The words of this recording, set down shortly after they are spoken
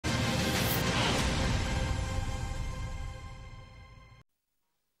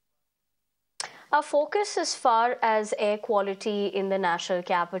Our focus as far as air quality in the national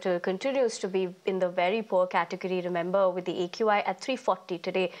capital continues to be in the very poor category, remember, with the AQI at 340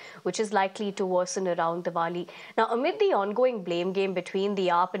 today, which is likely to worsen around Diwali. Now, amid the ongoing blame game between the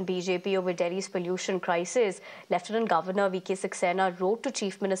AAP and BJP over Delhi's pollution crisis, Lieutenant Governor V.K. Saxena wrote to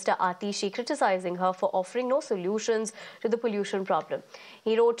Chief Minister Atishi criticizing her for offering no solutions to the pollution problem.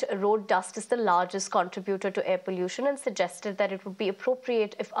 He wrote, road dust is the largest contributor to air pollution and suggested that it would be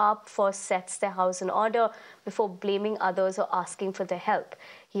appropriate if AAP first sets their house in order before blaming others or asking for their help.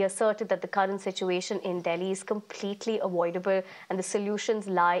 He asserted that the current situation in Delhi is completely avoidable and the solutions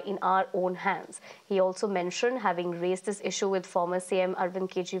lie in our own hands. He also mentioned having raised this issue with former CM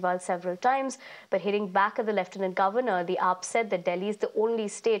Arvind Kejriwal several times, but hitting back at the Lieutenant Governor, the AAP said that Delhi is the only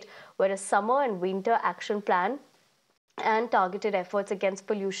state where a summer and winter action plan and targeted efforts against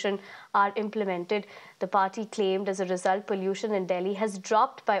pollution are implemented. The party claimed as a result pollution in Delhi has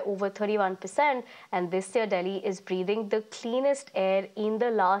dropped by over 31%, and this year Delhi is breathing the cleanest air in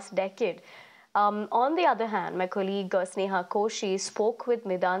the last decade. On the other hand, my colleague Sneha Koshi spoke with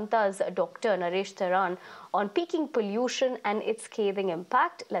Medanta's Dr. Naresh Taran on peaking pollution and its scathing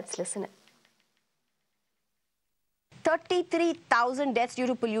impact. Let's listen in. 33,000 deaths due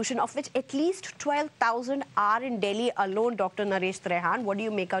to pollution, of which at least 12,000 are in Delhi alone, Dr. Naresh Taran. What do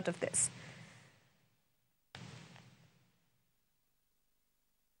you make out of this?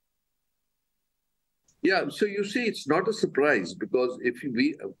 Yeah, so you see, it's not a surprise because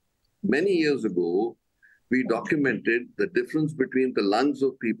many years ago, we documented the difference between the lungs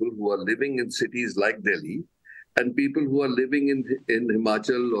of people who are living in cities like Delhi and people who are living in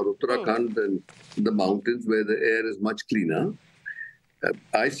Himachal or Uttarakhand and the mountains where the air is much cleaner.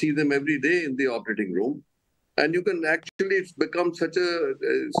 I see them every day in the operating room. And you can actually, it's become such a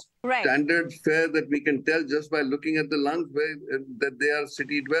standard fare that we can tell just by looking at the lungs that they are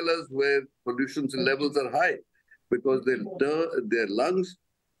city dwellers where pollution levels are high because their lungs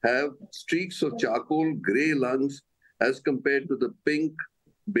have streaks of charcoal, gray lungs as compared to the pink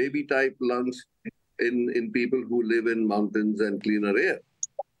baby type lungs in people who live in mountains and cleaner air.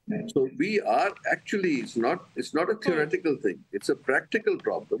 So we are actually, it's not a theoretical thing. It's a practical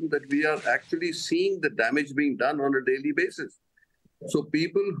problem that we are actually seeing the damage being done on a daily basis. So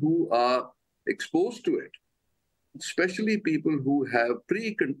people who are exposed to it, especially people who have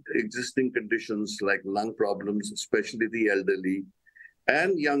pre-existing conditions like lung problems, especially the elderly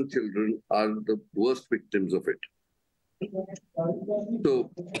and young children, are the worst victims of it.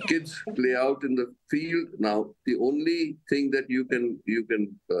 So kids play out in the field. Now, the only thing that you can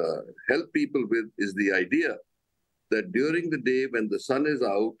help people with is the idea that during the day when the sun is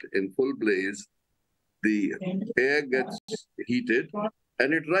out in full blaze, the air gets heated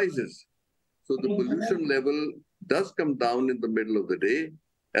and it rises. So the pollution level does come down in the middle of the day.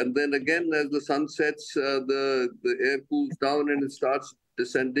 And then again, as the sun sets, the air cools down and it starts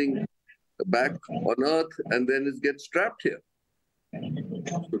descending back on Earth, and then it gets trapped here.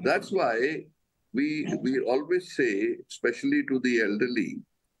 So that's why we always say, especially to the elderly,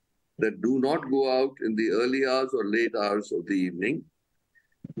 that do not go out in the early hours or late hours of the evening.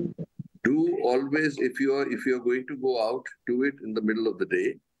 Do always, if you're going to go out, do it in the middle of the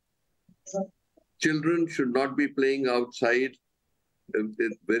day. Children should not be playing outside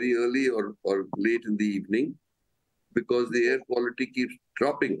very early or late in the evening because the air quality keeps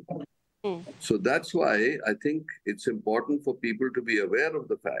dropping. So that's why I think it's important for people to be aware of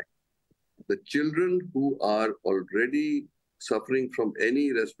the fact that children who are already suffering from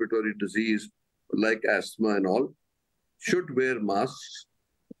any respiratory disease like asthma and all should wear masks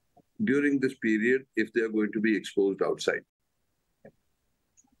during this period if they are going to be exposed outside.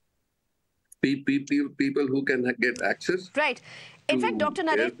 People who can get access In fact, Dr.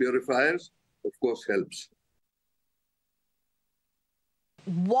 Naresh, air purifiers, of course, helps.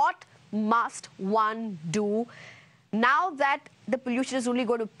 What must one do now that the pollution is only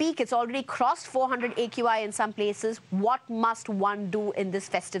going to peak? It's already crossed 400 AQI in some places. What must one do in this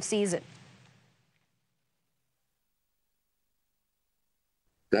festive season?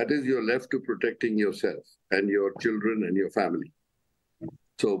 That is, you're left to protecting yourself and your children and your family.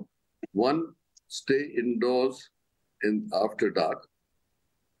 So one, stay indoors after dark.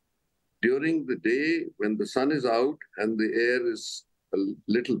 During the day, when the sun is out and the air is a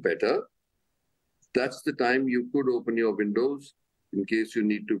little better, that's the time you could open your windows in case you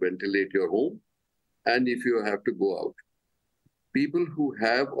need to ventilate your home and if you have to go out. People who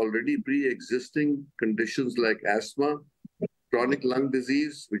have already pre-existing conditions like asthma, chronic lung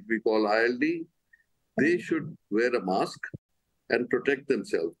disease, which we call ILD, they should wear a mask and protect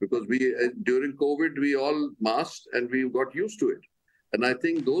themselves because during COVID, we all masked and we got used to it. And I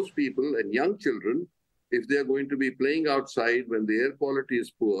think those people and young children, if they are going to be playing outside when the air quality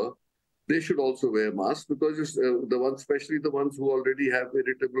is poor, they should also wear masks because it's, the ones, especially the ones who already have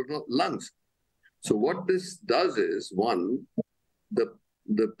irritable lungs. So what this does is, one,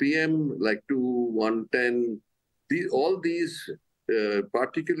 the PM like 2, 110, all these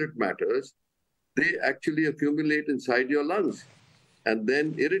particulate matters, they actually accumulate inside your lungs and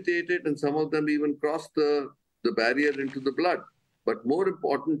then irritate it, and some of them even cross the barrier into the blood. But more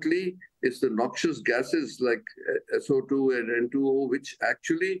importantly, it's the noxious gases like SO2 and N2O, which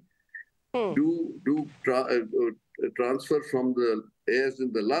actually transfer from the airs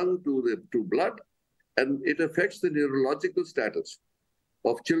in the lung to blood, and it affects the neurological status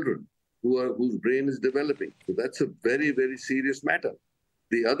of children whose brain is developing. So that's a very, very serious matter.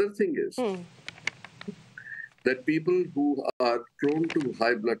 The other thing is that people who are prone to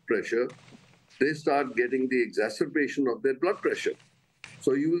high blood pressure, they start getting the exacerbation of their blood pressure.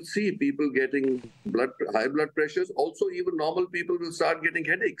 So you will see people getting high blood pressures. Also, even normal people will start getting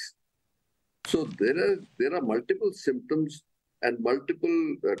headaches. So there are multiple symptoms and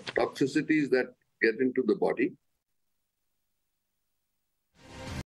multiple toxicities that get into the body.